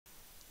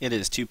It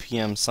is 2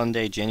 p.m.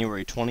 Sunday,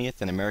 January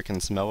 20th in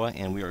American Samoa,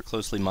 and we are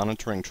closely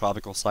monitoring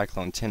Tropical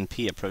Cyclone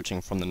 10P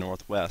approaching from the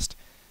northwest.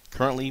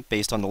 Currently,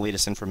 based on the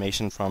latest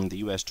information from the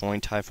U.S.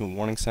 Joint Typhoon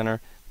Warning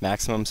Center,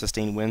 maximum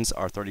sustained winds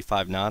are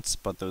 35 knots,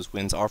 but those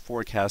winds are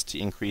forecast to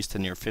increase to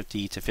near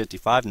 50 to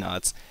 55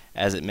 knots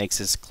as it makes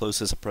its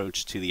closest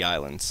approach to the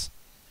islands.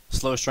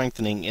 Slow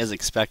strengthening is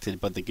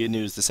expected, but the good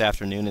news this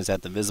afternoon is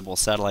that the visible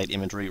satellite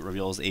imagery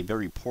reveals a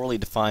very poorly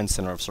defined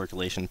center of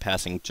circulation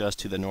passing just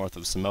to the north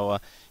of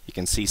Samoa. You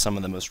can see some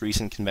of the most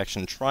recent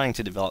convection trying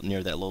to develop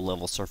near that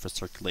low-level surface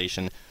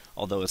circulation,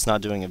 although it's not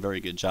doing a very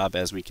good job,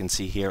 as we can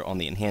see here on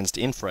the enhanced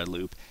infrared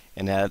loop,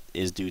 and that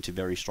is due to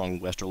very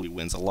strong westerly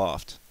winds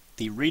aloft.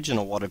 The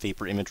regional water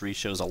vapor imagery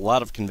shows a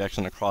lot of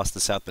convection across the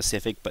South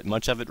Pacific, but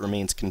much of it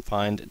remains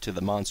confined to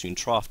the monsoon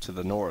trough to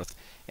the north,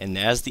 and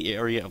as the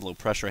area of low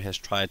pressure has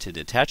tried to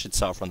detach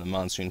itself from the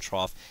monsoon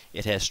trough,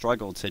 it has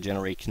struggled to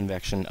generate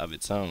convection of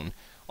its own.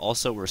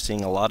 Also, we're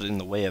seeing a lot in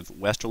the way of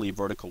westerly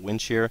vertical wind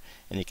shear,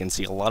 and you can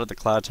see a lot of the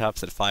cloud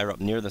tops that fire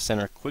up near the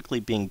center quickly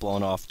being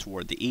blown off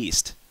toward the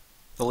east.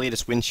 The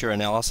latest wind shear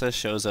analysis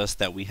shows us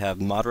that we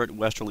have moderate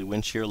westerly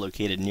wind shear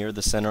located near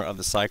the center of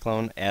the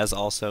cyclone, as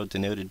also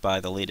denoted by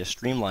the latest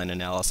streamline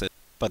analysis,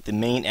 but the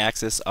main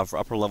axis of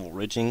upper-level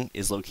ridging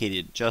is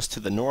located just to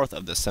the north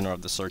of the center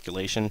of the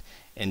circulation,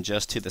 and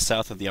just to the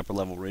south of the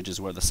upper-level ridge is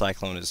where the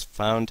cyclone is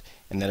found,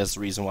 and that is the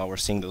reason why we're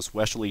seeing those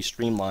westerly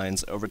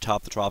streamlines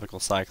overtop the tropical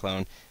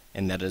cyclone,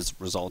 and that is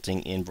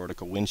resulting in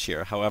vertical wind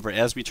shear. However,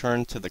 as we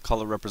turn to the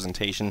color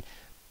representation,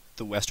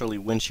 the westerly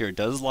wind shear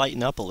does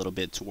lighten up a little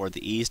bit toward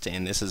the east,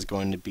 and this is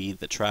going to be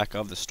the track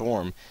of the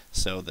storm,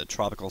 so the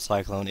tropical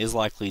cyclone is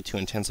likely to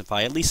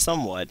intensify at least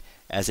somewhat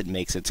as it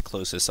makes its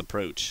closest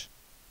approach.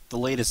 The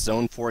latest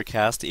zone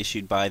forecast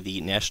issued by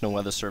the National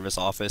Weather Service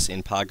office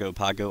in Pago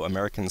Pago,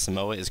 American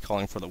Samoa, is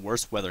calling for the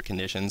worst weather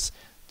conditions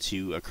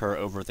to occur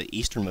over the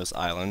easternmost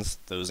islands,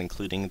 those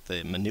including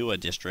the Manua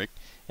district,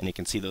 and you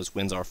can see those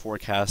winds are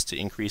forecast to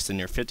increase to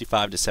near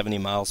 55 to 70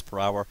 miles per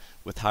hour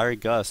with higher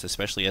gusts,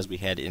 especially as we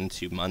head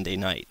into Monday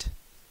night.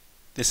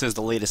 This is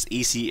the latest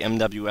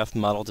ECMWF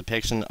model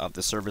depiction of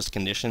the service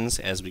conditions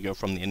as we go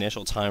from the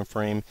initial time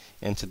frame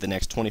into the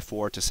next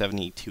 24 to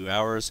 72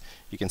 hours.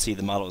 You can see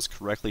the model is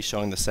correctly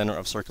showing the center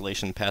of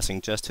circulation passing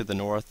just to the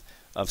north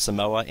of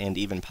Samoa and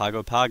even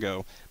Pago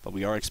Pago, but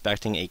we are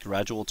expecting a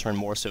gradual turn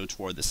more so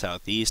toward the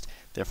southeast.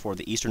 Therefore,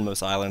 the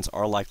easternmost islands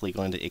are likely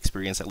going to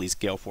experience at least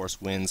gale force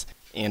winds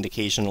and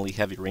occasionally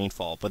heavy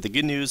rainfall. But the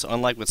good news,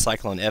 unlike with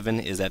Cyclone Evan,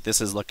 is that this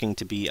is looking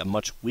to be a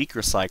much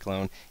weaker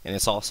cyclone, and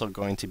it's also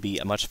going to be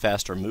a much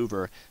faster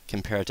mover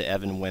compared to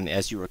Evan when,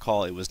 as you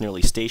recall, it was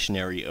nearly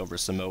stationary over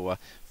Samoa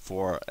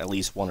for at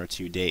least 1 or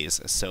 2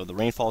 days. So the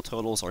rainfall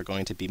totals are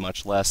going to be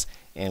much less,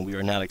 and we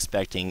are not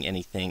expecting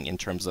anything in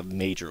terms of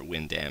major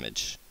wind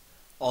damage.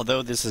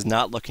 Although this is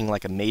not looking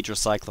like a major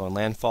cyclone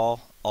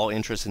landfall, all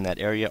interests in that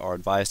area are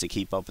advised to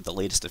keep up with the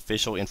latest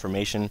official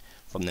information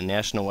from the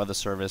National Weather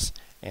Service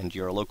and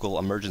your local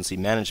emergency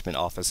management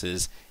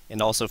offices,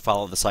 and also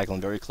follow the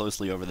cyclone very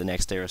closely over the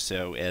next day or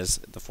so, as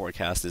the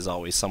forecast is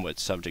always somewhat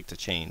subject to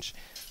change.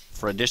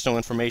 For additional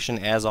information,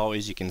 as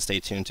always, you can stay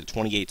tuned to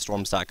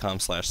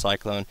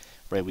 28storms.com/cyclone,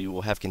 where we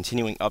will have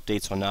continuing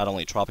updates on not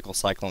only Tropical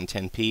Cyclone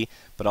 10P,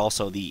 but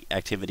also the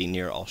activity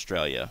near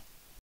Australia.